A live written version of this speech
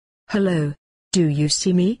Hello. Do you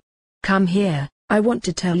see me? Come here, I want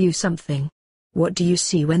to tell you something. What do you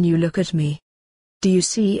see when you look at me? Do you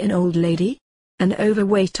see an old lady? An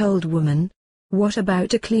overweight old woman? What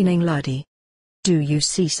about a cleaning laddie? Do you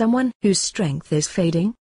see someone whose strength is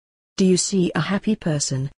fading? Do you see a happy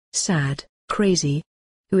person, sad, crazy?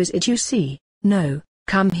 Who is it you see? No,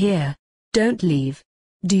 come here. Don't leave.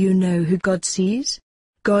 Do you know who God sees?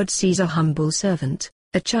 God sees a humble servant,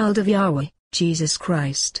 a child of Yahweh, Jesus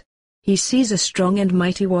Christ. He sees a strong and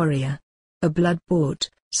mighty warrior. A blood-bought,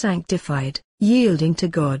 sanctified, yielding to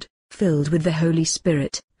God, filled with the Holy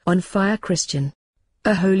Spirit, on-fire Christian.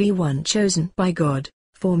 A holy one chosen by God,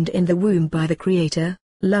 formed in the womb by the Creator,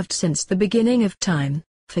 loved since the beginning of time,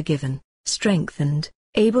 forgiven, strengthened,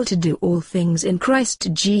 able to do all things in Christ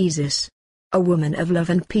Jesus. A woman of love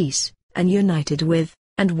and peace, and united with,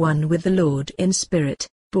 and one with the Lord in spirit,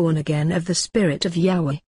 born again of the Spirit of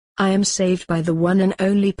Yahweh. I am saved by the one and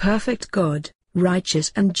only perfect God,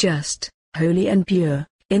 righteous and just, holy and pure,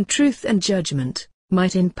 in truth and judgment,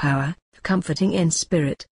 might in power, comforting in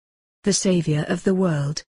spirit. The Savior of the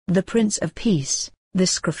world, the Prince of Peace, the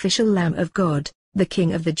sacrificial Lamb of God, the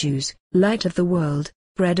King of the Jews, Light of the world,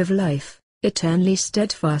 Bread of life, eternally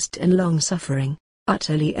steadfast and long-suffering,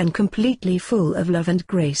 utterly and completely full of love and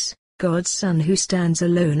grace, God's Son who stands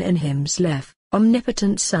alone in Himself,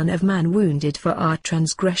 omnipotent Son of Man wounded for our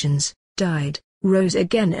transgressions, died, rose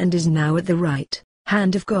again and is now at the right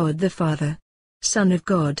hand of God the Father. Son of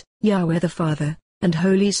God, Yahweh the Father, and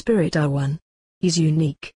Holy Spirit are one. He's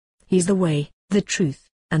unique. He's the way, the truth,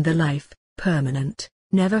 and the life, permanent,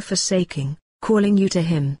 never forsaking, calling you to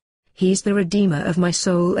Him. He's the Redeemer of my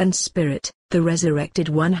soul and spirit, the resurrected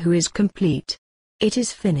one who is complete. It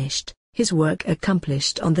is finished, His work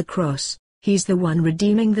accomplished on the cross. He's the one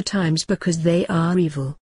redeeming the times because they are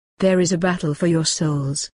evil. There is a battle for your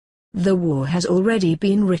souls. The war has already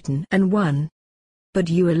been written and won. But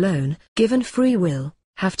you alone, given free will,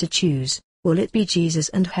 have to choose. Will it be Jesus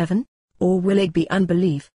and heaven? Or will it be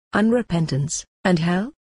unbelief, unrepentance, and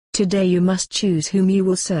hell? Today you must choose whom you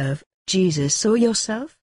will serve, Jesus or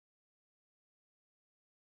yourself.